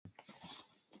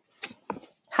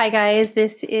Hi, guys.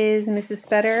 This is Mrs.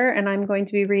 Spetter, and I'm going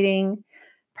to be reading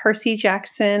Percy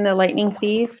Jackson, The Lightning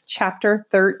Thief, Chapter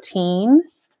 13.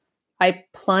 I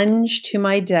Plunge to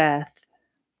My Death.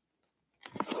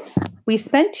 We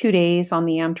spent 2 days on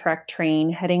the Amtrak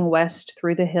train, heading west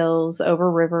through the hills,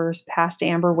 over rivers, past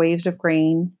amber waves of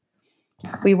grain.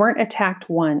 We weren't attacked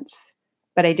once,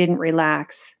 but I didn't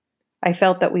relax. I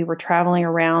felt that we were traveling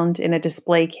around in a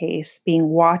display case, being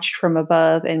watched from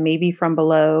above and maybe from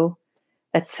below,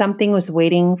 that something was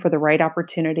waiting for the right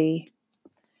opportunity.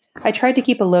 I tried to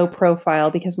keep a low profile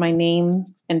because my name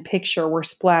and picture were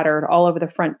splattered all over the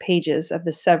front pages of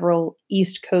the several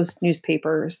East Coast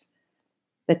newspapers.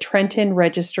 The Trenton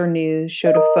Register News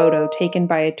showed a photo taken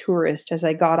by a tourist as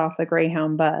I got off the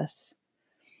Greyhound bus.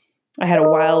 I had a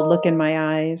wild look in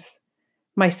my eyes.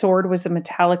 My sword was a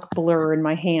metallic blur in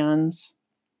my hands.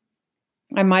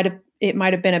 It might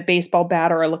have been a baseball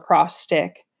bat or a lacrosse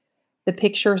stick. The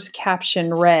picture's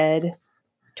caption read,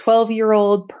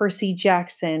 12-year-old Percy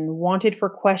Jackson, wanted for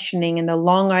questioning in the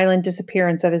Long Island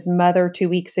disappearance of his mother 2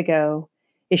 weeks ago,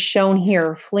 is shown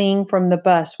here fleeing from the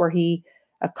bus where he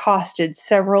accosted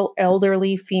several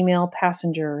elderly female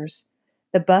passengers.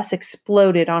 The bus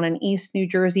exploded on an East New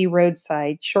Jersey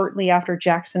roadside shortly after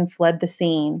Jackson fled the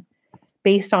scene.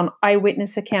 Based on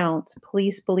eyewitness accounts,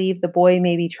 police believe the boy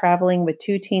may be traveling with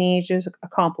 2 teenagers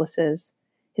accomplices.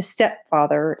 His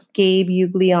stepfather, Gabe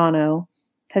Ugliano,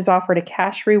 has offered a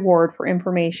cash reward for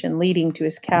information leading to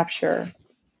his capture.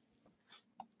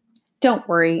 Don't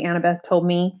worry, Annabeth told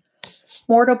me.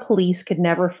 Mortal police could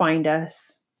never find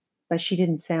us. But she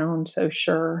didn't sound so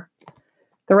sure.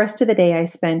 The rest of the day I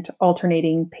spent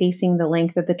alternating pacing the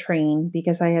length of the train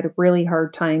because I had a really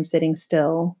hard time sitting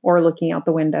still or looking out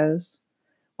the windows.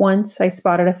 Once I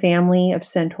spotted a family of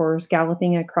centaurs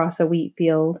galloping across a wheat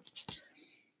field,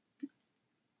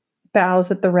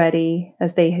 bows at the ready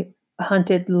as they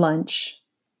hunted lunch.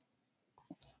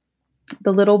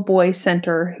 The little boy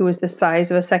centaur, who was the size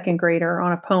of a second grader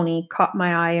on a pony, caught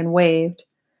my eye and waved.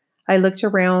 I looked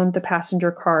around the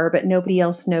passenger car, but nobody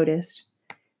else noticed.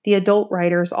 The adult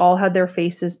riders all had their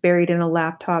faces buried in a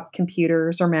laptop,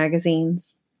 computers, or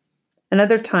magazines.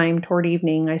 Another time, toward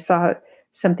evening, I saw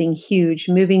something huge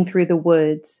moving through the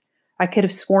woods. I could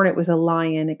have sworn it was a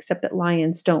lion, except that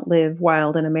lions don't live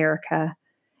wild in America.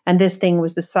 And this thing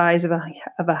was the size of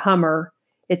a Hummer.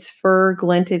 Its fur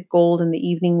glinted gold in the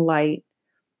evening light.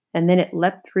 And then it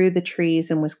leapt through the trees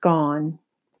and was gone.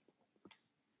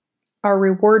 Our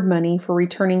reward money for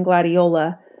returning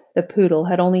Gladiola, the poodle,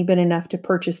 had only been enough to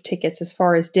purchase tickets as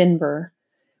far as Denver.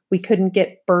 We couldn't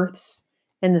get berths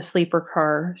in the sleeper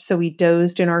car, so we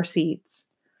dozed in our seats.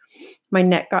 My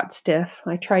neck got stiff.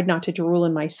 I tried not to drool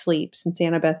in my sleep since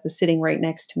Annabeth was sitting right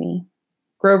next to me.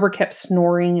 Grover kept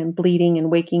snoring and bleating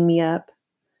and waking me up.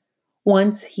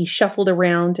 Once he shuffled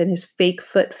around and his fake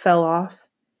foot fell off.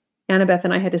 Annabeth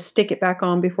and I had to stick it back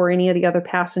on before any of the other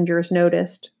passengers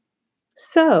noticed.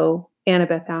 So,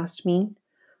 Annabeth asked me,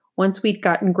 once we'd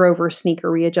gotten Grover's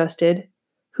sneaker readjusted,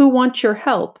 who wants your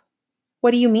help?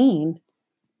 What do you mean?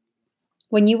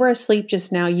 When you were asleep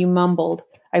just now, you mumbled,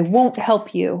 I won't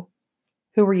help you.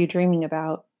 Who were you dreaming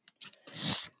about?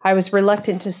 I was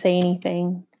reluctant to say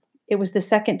anything. It was the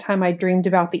second time I dreamed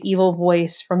about the evil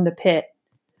voice from the pit.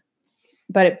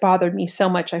 But it bothered me so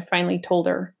much I finally told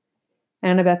her.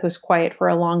 Annabeth was quiet for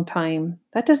a long time.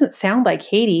 That doesn't sound like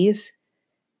Hades.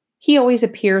 He always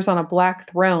appears on a black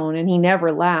throne and he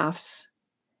never laughs.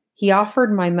 He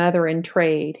offered my mother in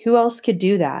trade. Who else could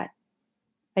do that?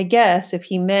 I guess if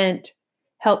he meant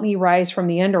help me rise from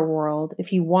the underworld, if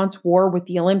he wants war with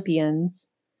the Olympians.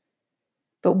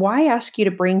 But why ask you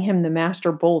to bring him the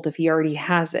Master Bolt if he already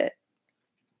has it?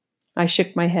 I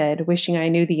shook my head, wishing I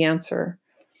knew the answer.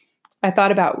 I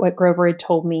thought about what Grover had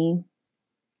told me,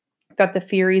 that the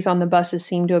Furies on the buses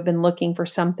seemed to have been looking for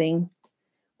something.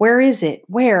 Where is it?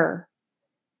 Where?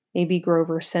 Maybe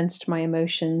Grover sensed my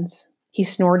emotions. He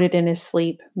snorted in his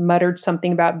sleep, muttered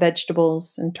something about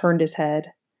vegetables, and turned his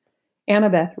head.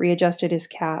 Annabeth readjusted his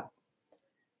cap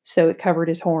so it covered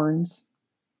his horns.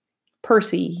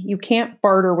 Percy, you can't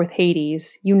barter with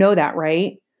Hades. You know that,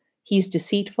 right? He's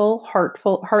deceitful,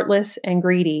 heartless, and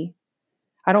greedy.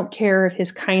 I don't care if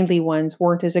his kindly ones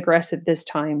weren't as aggressive this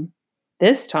time.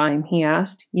 This time, he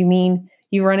asked. You mean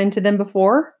you run into them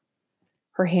before?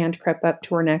 Her hand crept up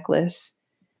to her necklace.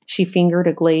 She fingered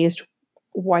a glazed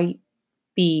white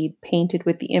bead painted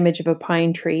with the image of a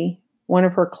pine tree, one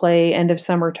of her clay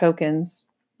end-of-summer tokens.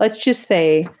 Let's just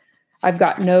say I've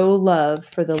got no love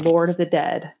for the Lord of the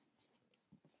Dead.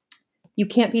 You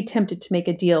can't be tempted to make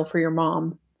a deal for your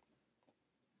mom.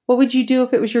 What would you do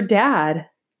if it was your dad?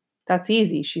 That's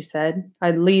easy, she said.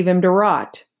 I'd leave him to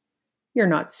rot. You're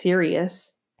not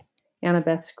serious.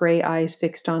 Annabeth's gray eyes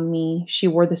fixed on me. She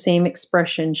wore the same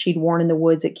expression she'd worn in the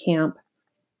woods at camp,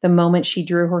 the moment she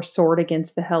drew her sword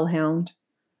against the hellhound.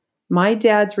 My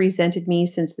dad's resented me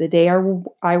since the day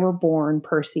I were born,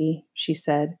 Percy, she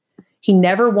said. He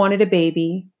never wanted a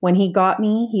baby. When he got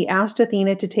me, he asked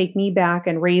Athena to take me back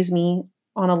and raise me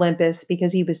on Olympus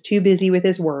because he was too busy with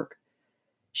his work.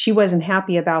 She wasn't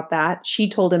happy about that. She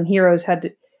told him heroes had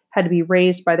to be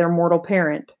raised by their mortal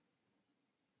parent.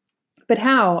 But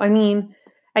how? I mean,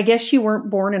 I guess you weren't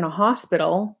born in a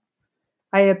hospital.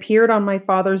 I appeared on my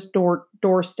father's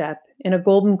doorstep in a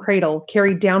golden cradle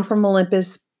carried down from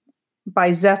Olympus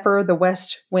by Zephyr, the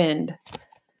west wind.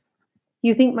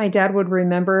 You think my dad would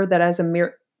remember that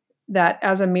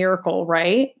as a miracle,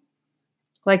 right?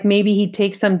 Like maybe he'd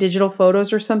take some digital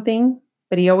photos or something,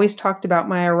 but he always talked about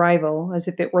my arrival as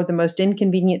if it were the most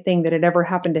inconvenient thing that had ever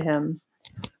happened to him.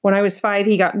 When I was 5,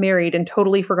 he got married and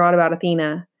totally forgot about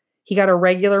Athena. He got a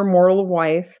regular mortal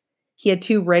wife. He had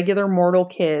 2 regular mortal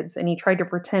kids, and he tried to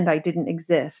pretend I didn't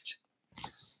exist.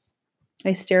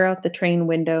 I stare out the train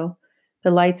window.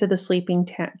 The lights of the sleeping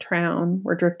town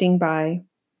were drifting by.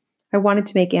 I wanted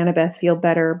to make Annabeth feel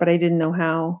better, but I didn't know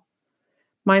how.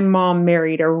 My mom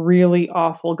married a really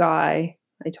awful guy,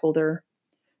 I told her.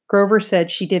 Grover said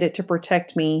she did it to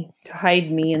protect me, to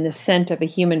hide me in the scent of a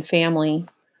human family.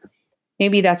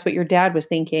 Maybe that's what your dad was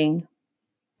thinking.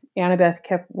 Annabeth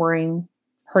kept wearing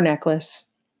her necklace.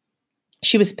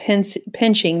 She was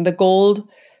pinching the gold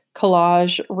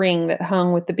collage ring that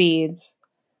hung with the beads.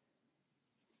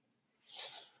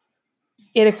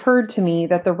 It occurred to me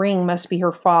that the ring must be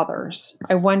her father's.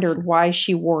 I wondered why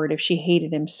she wore it if she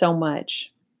hated him so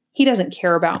much. He doesn't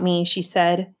care about me, she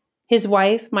said. His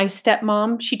wife, my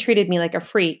stepmom, she treated me like a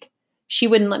freak. She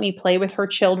wouldn't let me play with her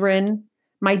children.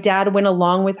 My dad went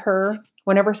along with her.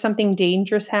 Whenever something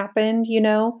dangerous happened,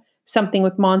 something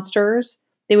with monsters,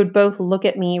 they would both look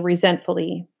at me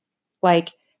resentfully.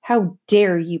 Like, how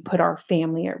dare you put our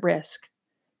family at risk?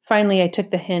 Finally, I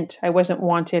took the hint. I wasn't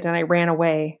wanted and I ran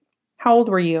away. How old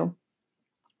were you?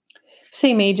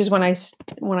 Same age as when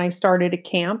I started at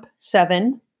camp,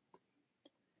 7.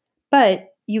 But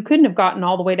you couldn't have gotten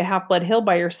all the way to Half-Blood Hill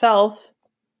by yourself.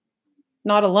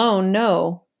 Not alone,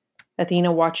 no.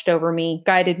 Athena watched over me,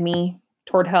 guided me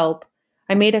toward help.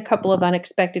 I made a couple of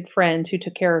unexpected friends who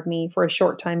took care of me, for a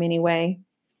short time anyway.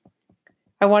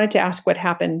 I wanted to ask what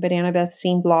happened, but Annabeth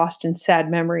seemed lost in sad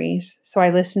memories, so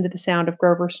I listened to the sound of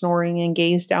Grover snoring and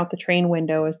gazed out the train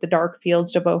window as the dark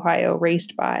fields of Ohio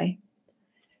raced by.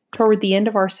 Toward the end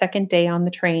of our second day on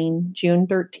the train, June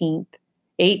 13th,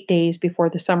 8 days before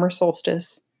the summer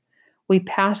solstice, we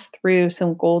passed through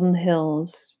some golden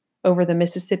hills over the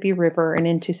Mississippi River and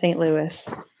into St.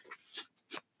 Louis.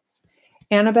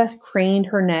 Annabeth craned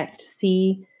her neck to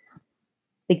see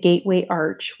the gateway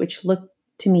arch, which looked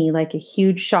to me like a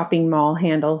huge shopping mall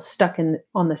handle stuck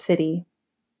on the city.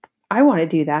 I want to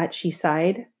do that, she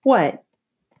sighed. What?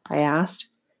 I asked.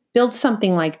 Build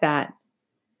something like that.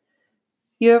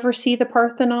 You ever see the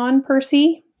Parthenon,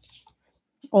 Percy?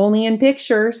 Only in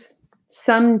pictures.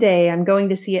 Someday I'm going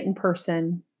to see it in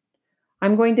person.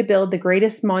 I'm going to build the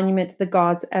greatest monument to the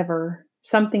gods ever.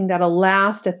 Something that'll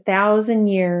last 1,000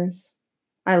 years.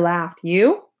 I laughed.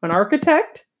 You? An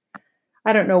architect?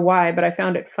 I don't know why, but I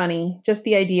found it funny. Just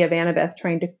the idea of Annabeth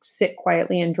trying to sit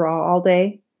quietly and draw all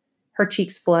day. Her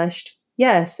cheeks flushed.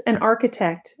 Yes, an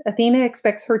architect. Athena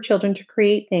expects her children to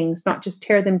create things, not just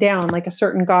tear them down like a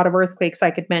certain god of earthquakes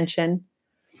I could mention.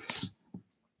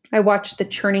 I watched the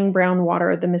churning brown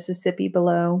water of the Mississippi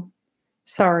below.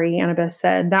 Sorry, Annabeth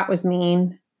said. That was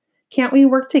mean. Can't we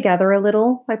work together a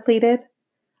little? I pleaded.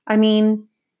 I mean,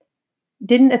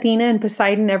 didn't Athena and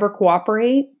Poseidon ever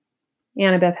cooperate?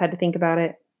 Annabeth had to think about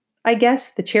it. I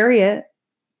guess the chariot,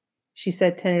 she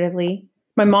said tentatively.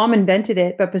 My mom invented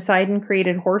it, but Poseidon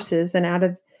created horses and out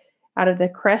of the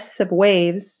crests of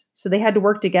waves, so they had to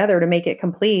work together to make it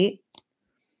complete.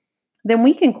 Then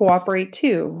we can cooperate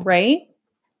too, right?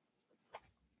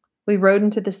 We rode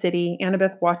into the city,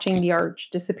 Annabeth watching the arch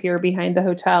disappear behind the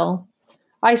hotel.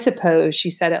 I suppose, she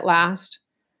said at last.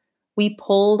 We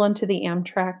pulled onto the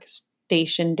Amtrak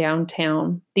station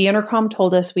downtown. The intercom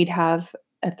told us we'd have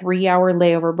a 3-hour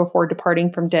layover before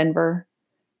departing from Denver.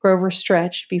 Grover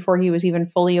stretched before he was even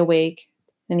fully awake,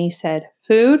 and he said,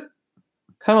 Food?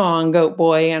 Come on, goat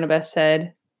boy, Annabeth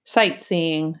said.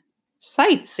 Sightseeing.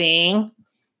 Sightseeing?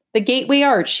 The Gateway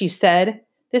Arch, she said.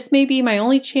 This may be my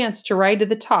only chance to ride to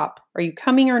the top. Are you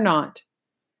coming or not?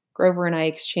 Grover and I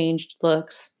exchanged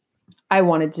looks. I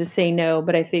wanted to say no,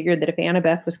 but I figured that if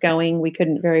Annabeth was going, we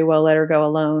couldn't very well let her go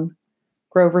alone.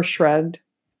 Grover shrugged.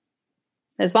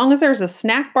 As long as there's a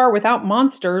snack bar without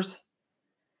monsters.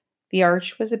 The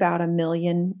arch was about a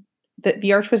million.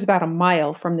 The arch was about a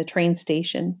mile from the train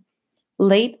station.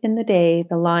 Late in the day,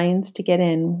 the lines to get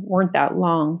in weren't that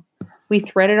long. We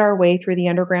threaded our way through the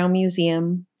underground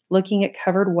museum, looking at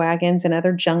covered wagons and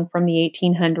other junk from the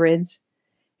 1800s.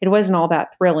 It wasn't all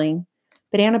that thrilling,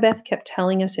 but Annabeth kept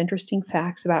telling us interesting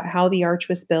facts about how the arch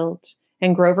was built,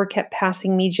 and Grover kept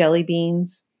passing me jelly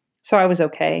beans. So I was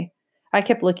okay. I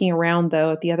kept looking around,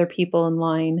 though, at the other people in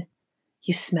line.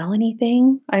 You smell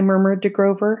anything? I murmured to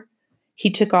Grover. He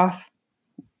took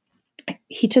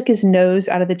his nose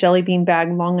out of the jelly bean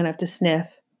bag long enough to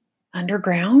sniff.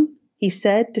 Underground? He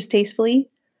said distastefully.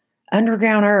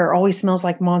 Underground air always smells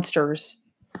like monsters.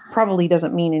 Probably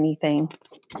doesn't mean anything.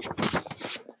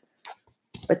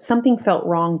 But something felt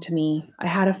wrong to me. I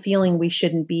had a feeling we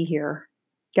shouldn't be here.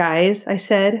 Guys, I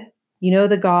said, you know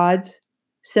the gods,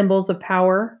 symbols of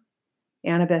power?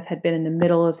 Annabeth had been in the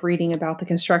middle of reading about the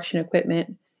construction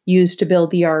equipment used to build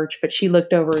the arch, but she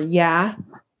looked over. Yeah?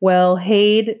 Well,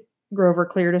 Hade, Grover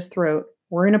cleared his throat.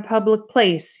 We're in a public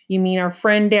place. You mean our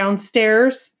friend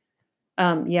downstairs?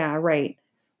 Yeah, right,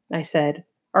 I said.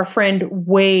 Our friend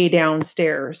way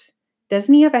downstairs.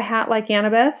 Doesn't he have a hat like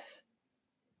Annabeth's?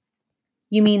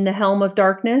 You mean the Helm of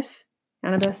Darkness?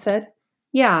 Annabeth said.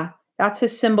 Yeah, that's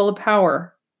his symbol of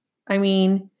power. I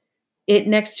mean, it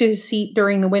next to his seat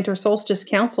during the Winter Solstice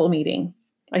Council meeting.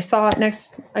 I saw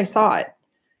it.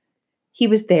 He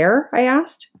was there? I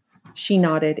asked. She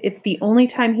nodded. It's the only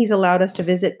time he's allowed us to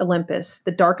visit Olympus,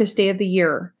 the darkest day of the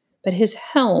year. But his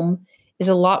helm is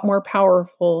a lot more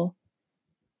powerful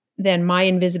than my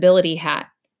invisibility hat.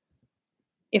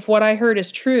 If what I heard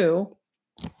is true,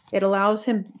 it allows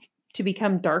him to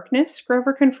become darkness,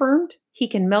 Grover confirmed. He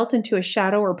can melt into a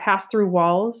shadow or pass through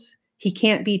walls. He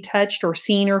can't be touched or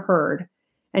seen or heard.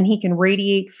 And he can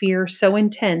radiate fear so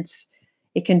intense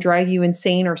it can drive you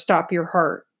insane or stop your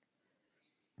heart.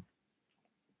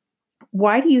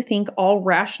 Why do you think all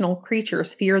rational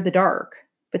creatures fear the dark?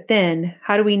 But then,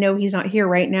 how do we know he's not here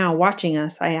right now watching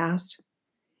us? I asked.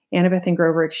 Annabeth and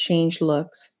Grover exchanged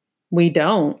looks. We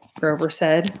don't, Grover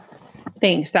said.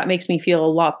 Thanks, that makes me feel a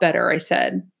lot better, I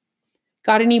said.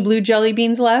 Got any blue jelly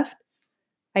beans left?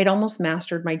 I'd almost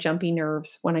mastered my jumpy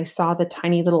nerves when I saw the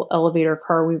tiny little elevator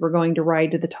car we were going to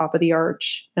ride to the top of the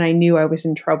arch, and I knew I was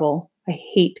in trouble. I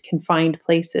hate confined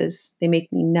places. They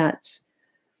make me nuts.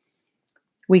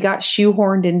 We got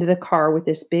shoehorned into the car with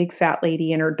this big fat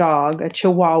lady and her dog, a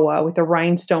chihuahua with a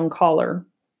rhinestone collar.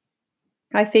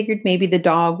 I figured maybe the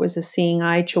dog was a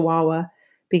seeing-eye chihuahua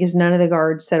because none of the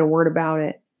guards said a word about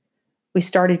it. We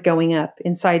started going up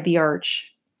inside the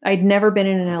arch. I'd never been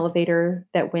in an elevator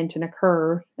that went in a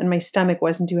curve, and my stomach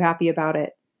wasn't too happy about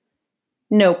it.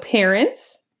 No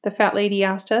parents? The fat lady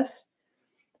asked us.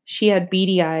 She had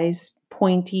beady eyes,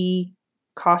 pointy,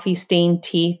 coffee-stained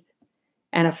teeth,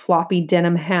 and a floppy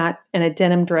denim hat and a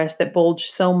denim dress that bulged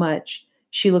so much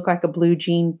she looked like a blue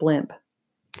jean blimp.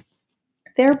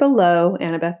 They're below,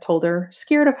 Annabeth told her,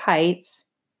 scared of heights.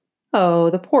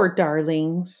 Oh, the poor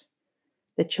darlings.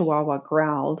 The chihuahua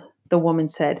growled. The woman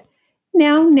said,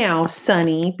 Now,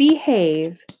 Sonny,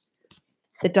 behave.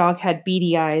 The dog had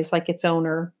beady eyes like its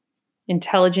owner,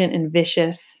 intelligent and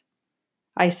vicious.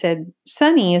 I said,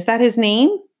 Sonny, is that his name?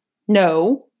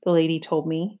 No, the lady told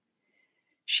me.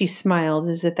 She smiled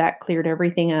as if that cleared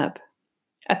everything up.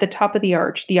 At the top of the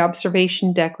arch, the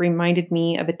observation deck reminded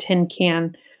me of a tin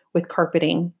can with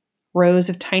carpeting. Rows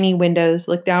of tiny windows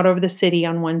looked out over the city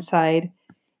on one side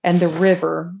and the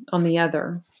river on the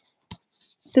other.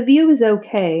 The view is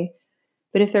okay,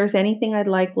 but if there's anything I'd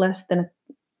like less than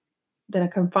a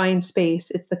confined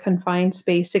space, it's the confined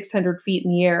space 600 feet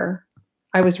in the air.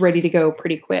 I was ready to go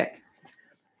pretty quick.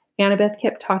 Annabeth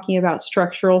kept talking about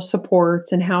structural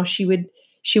supports and how she would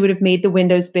have made the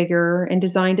windows bigger and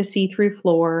designed a see-through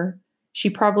floor. She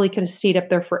probably could have stayed up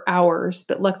there for hours,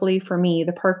 but luckily for me,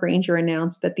 the park ranger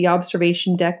announced that the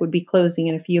observation deck would be closing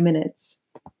in a few minutes.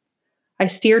 I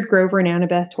steered Grover and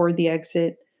Annabeth toward the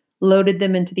exit, loaded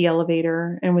them into the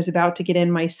elevator, and was about to get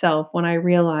in myself when I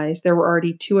realized there were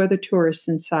already 2 other tourists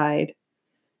inside.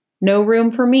 No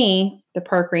room for me, the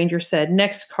park ranger said.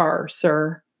 Next car,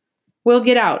 sir. We'll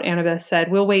get out, Annabeth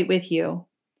said. We'll wait with you.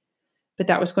 But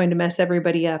that was going to mess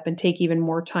everybody up and take even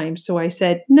more time, so I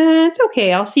said, Nah, it's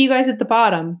okay. I'll see you guys at the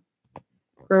bottom.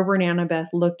 Grover and Annabeth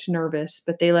looked nervous,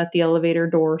 but they let the elevator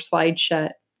door slide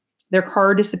shut. Their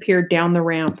car disappeared down the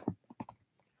ramp.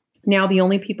 Now the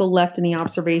only people left in the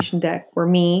observation deck were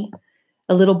me,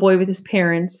 a little boy with his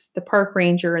parents, the park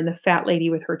ranger, and the fat lady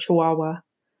with her chihuahua.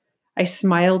 I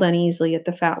smiled uneasily at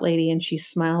the fat lady, and she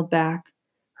smiled back,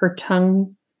 her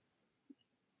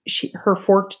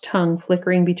forked tongue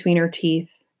flickering between her teeth.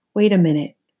 Wait a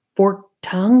minute. Forked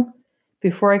tongue?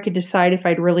 Before I could decide if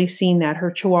I'd really seen that,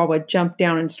 her chihuahua jumped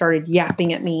down and started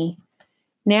yapping at me.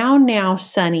 Now,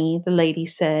 Sonny, the lady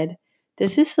said,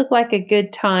 does this look like a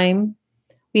good time?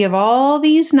 We have all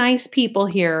these nice people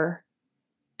here.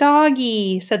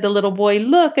 Doggy, said the little boy.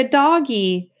 Look, a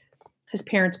doggy. His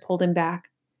parents pulled him back.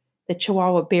 The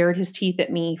chihuahua bared his teeth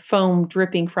at me, foam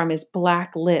dripping from his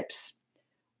black lips.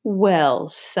 Well,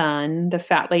 son, the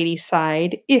fat lady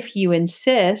sighed, if you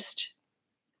insist.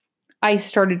 Ice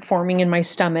started forming in my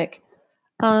stomach.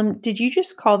 Did you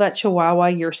just call that chihuahua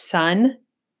your son?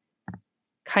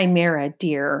 Chimera,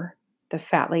 dear, the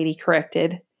fat lady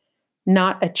corrected.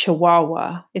 Not a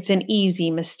chihuahua. It's an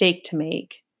easy mistake to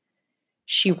make.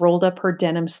 She rolled up her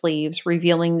denim sleeves,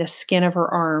 revealing the skin of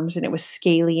her arms, and it was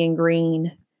scaly and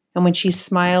green. And when she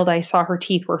smiled, I saw her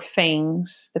teeth were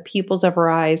fangs. The pupils of her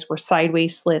eyes were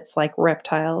sideways slits like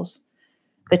reptiles.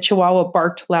 The chihuahua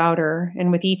barked louder,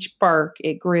 and with each bark,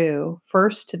 it grew,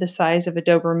 first to the size of a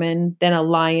Doberman, then a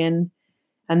lion,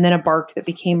 and then a bark that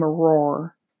became a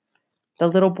roar. The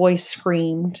little boy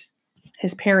screamed.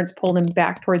 His parents pulled him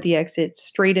back toward the exit,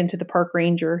 straight into the park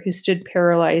ranger, who stood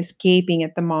paralyzed, gaping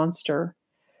at the monster.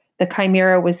 The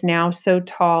chimera was now so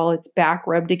tall, its back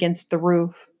rubbed against the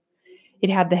roof. It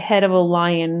had the head of a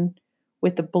lion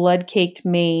with the blood-caked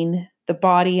mane, the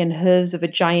body and hooves of a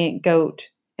giant goat,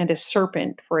 and a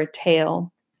serpent for a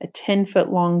tail, a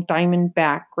 10-foot-long diamond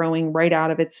back growing right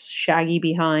out of its shaggy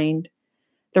behind.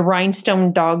 The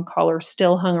rhinestone dog collar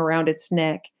still hung around its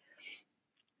neck,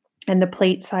 and the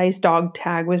plate-sized dog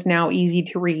tag was now easy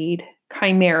to read.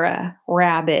 Chimera,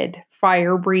 rabid,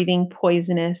 fire-breathing,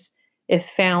 poisonous, if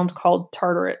found called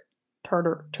Tartarus,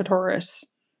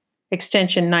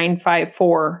 extension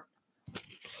 954.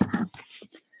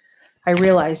 I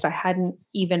realized I hadn't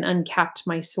even uncapped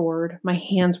my sword. My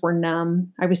hands were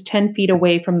numb. I was 10 feet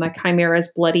away from the chimera's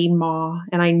bloody maw,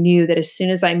 and I knew that as soon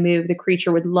as I moved, the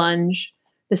creature would lunge.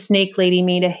 The snake lady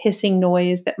made a hissing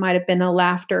noise that might have been a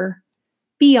laughter.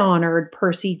 Be honored,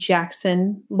 Percy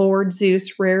Jackson. Lord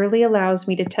Zeus rarely allows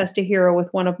me to test a hero with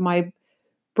one of my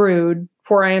brood,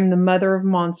 for I am the mother of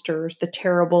monsters, the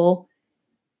terrible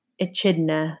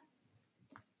Echidna.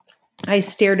 I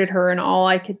stared at her, and all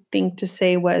I could think to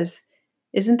say was,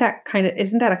 Isn't that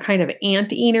a kind of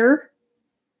anteater?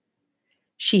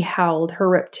 She howled, her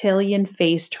reptilian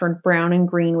face turned brown and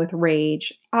green with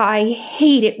rage. I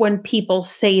hate it when people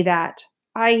say that.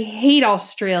 I hate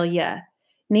Australia.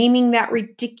 Naming that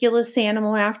ridiculous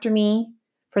animal after me.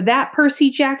 For that, Percy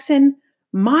Jackson,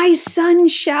 my son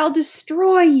shall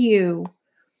destroy you.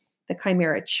 The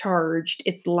chimera charged,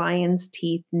 its lion's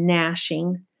teeth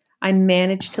gnashing. I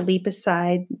managed to leap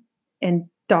aside and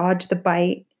dodge the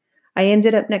bite. I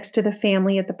ended up next to the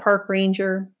family at the park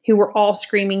ranger, who were all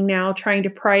screaming now, trying to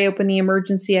pry open the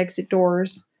emergency exit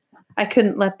doors. I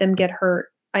couldn't let them get hurt.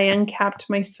 I uncapped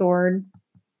my sword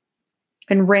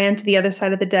and ran to the other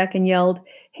side of the deck and yelled,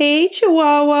 Hey,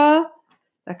 Chihuahua!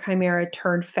 The chimera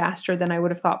turned faster than I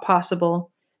would have thought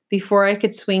possible. Before I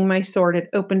could swing my sword, it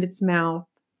opened its mouth,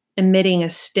 emitting a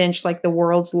stench like the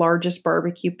world's largest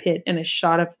barbecue pit, and a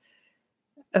shot of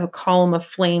a column of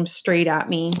flame straight at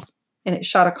me.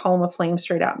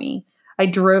 I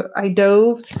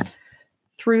dove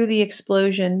through the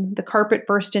explosion. The carpet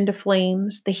burst into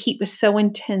flames. The heat was so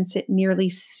intense it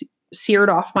nearly seared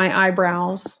off my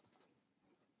eyebrows.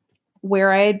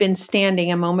 Where I had been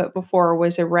standing a moment before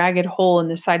was a ragged hole in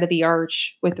the side of the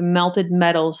arch, with melted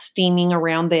metal steaming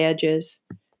around the edges.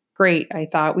 Great, I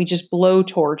thought. We just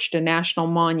blowtorched a national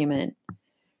monument.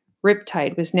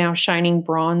 Riptide was now shining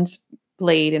bronze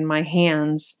blade in my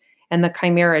hands, and the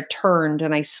chimera turned,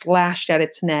 and I slashed at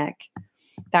its neck.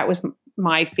 That was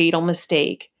my fatal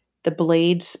mistake. The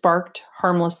blade sparked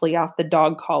harmlessly off the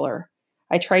dog collar.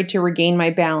 I tried to regain my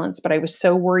balance, but I was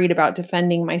so worried about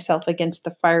defending myself against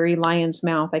the fiery lion's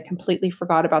mouth, I completely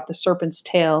forgot about the serpent's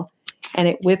tail, and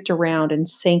it whipped around and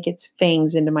sank its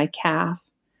fangs into my calf.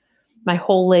 My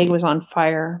whole leg was on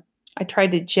fire. I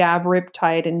tried to jab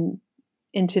Riptide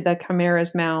into the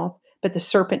chimera's mouth, but the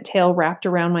serpent tail wrapped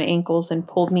around my ankles and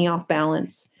pulled me off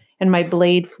balance, and my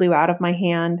blade flew out of my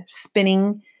hand,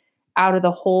 spinning out of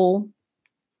the hole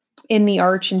in the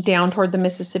arch and down toward the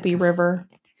Mississippi River.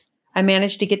 I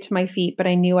managed to get to my feet, but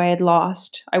I knew I had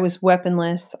lost. I was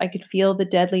weaponless. I could feel the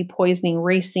deadly poisoning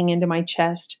racing into my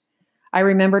chest. I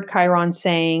remembered Chiron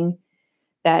saying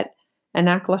that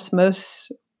Anaklusmos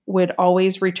would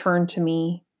always return to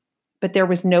me, but there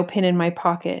was no pin in my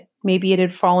pocket. Maybe it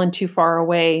had fallen too far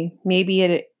away. Maybe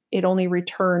it only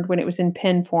returned when it was in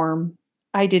pen form.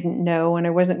 I didn't know, and I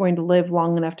wasn't going to live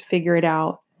long enough to figure it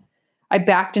out. I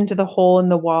backed into the hole in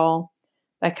the wall.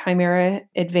 The chimera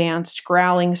advanced,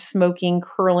 growling, smoking,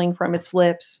 curling from its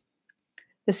lips.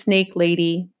 The snake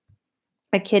lady,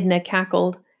 Echidna,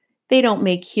 cackled. They don't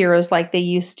make heroes like they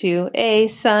used to, eh,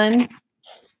 son?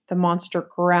 The monster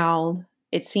growled.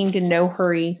 It seemed in no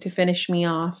hurry to finish me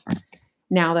off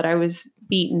now that I was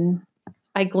beaten.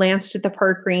 I glanced at the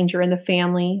park ranger and the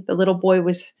family. The little boy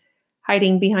was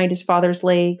hiding behind his father's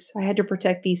legs. I had to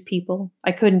protect these people.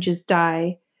 I couldn't just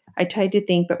die. I tried to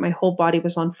think, but my whole body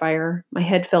was on fire. My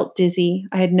head felt dizzy.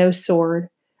 I had no sword.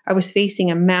 I was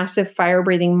facing a massive fire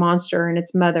breathing monster and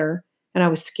its mother, and I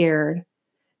was scared.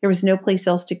 There was no place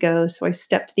else to go, so I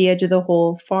stepped to the edge of the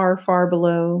hole, far, far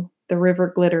below. The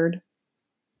river glittered.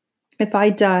 If I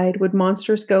died, would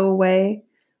monsters go away?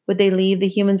 Would they leave the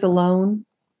humans alone?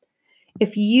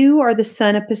 If you are the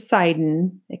son of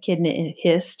Poseidon, Echidna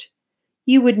hissed,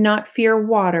 you would not fear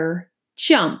water.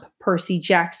 Jump, Percy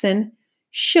Jackson.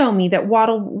 Show me that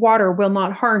water will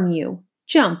not harm you.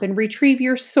 Jump and retrieve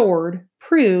your sword.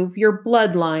 Prove your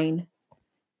bloodline.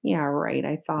 Yeah, right,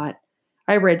 I thought.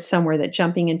 I read somewhere that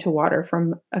jumping into water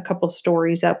from a couple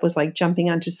stories up was like jumping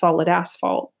onto solid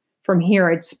asphalt. From here,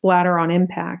 I'd splatter on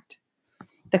impact.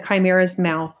 The chimera's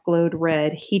mouth glowed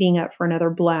red, heating up for another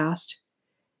blast.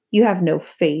 You have no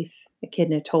faith,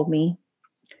 Echidna told me.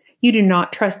 You do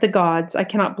not trust the gods. I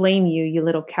cannot blame you, you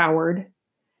little coward.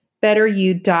 Better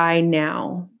you die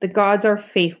now. The gods are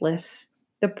faithless.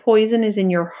 The poison is in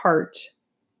your heart.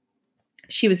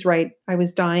 She was right. I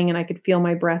was dying and I could feel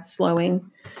my breath slowing.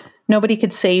 Nobody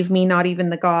could save me, not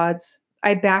even the gods.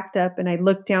 I backed up and I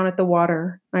looked down at the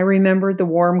water. I remembered the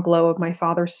warm glow of my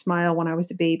father's smile when I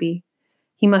was a baby.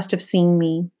 He must have seen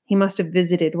me. He must have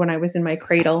visited when I was in my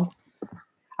cradle.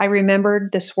 I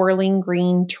remembered the swirling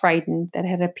green trident that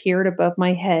had appeared above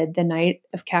my head the night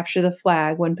of Capture the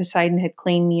Flag when Poseidon had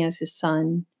claimed me as his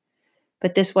son.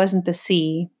 But this wasn't the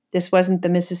sea. This wasn't the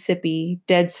Mississippi,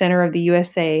 dead center of the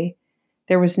USA.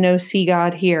 There was no sea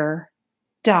god here.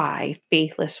 Die,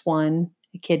 faithless one,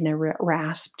 Echidna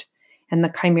rasped, and the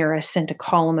chimera sent a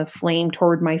column of flame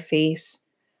toward my face.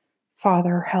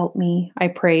 Father, help me, I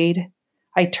prayed.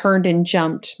 I turned and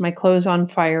jumped, my clothes on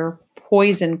fire,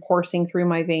 poison coursing through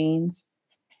my veins,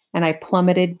 and I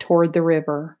plummeted toward the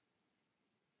river.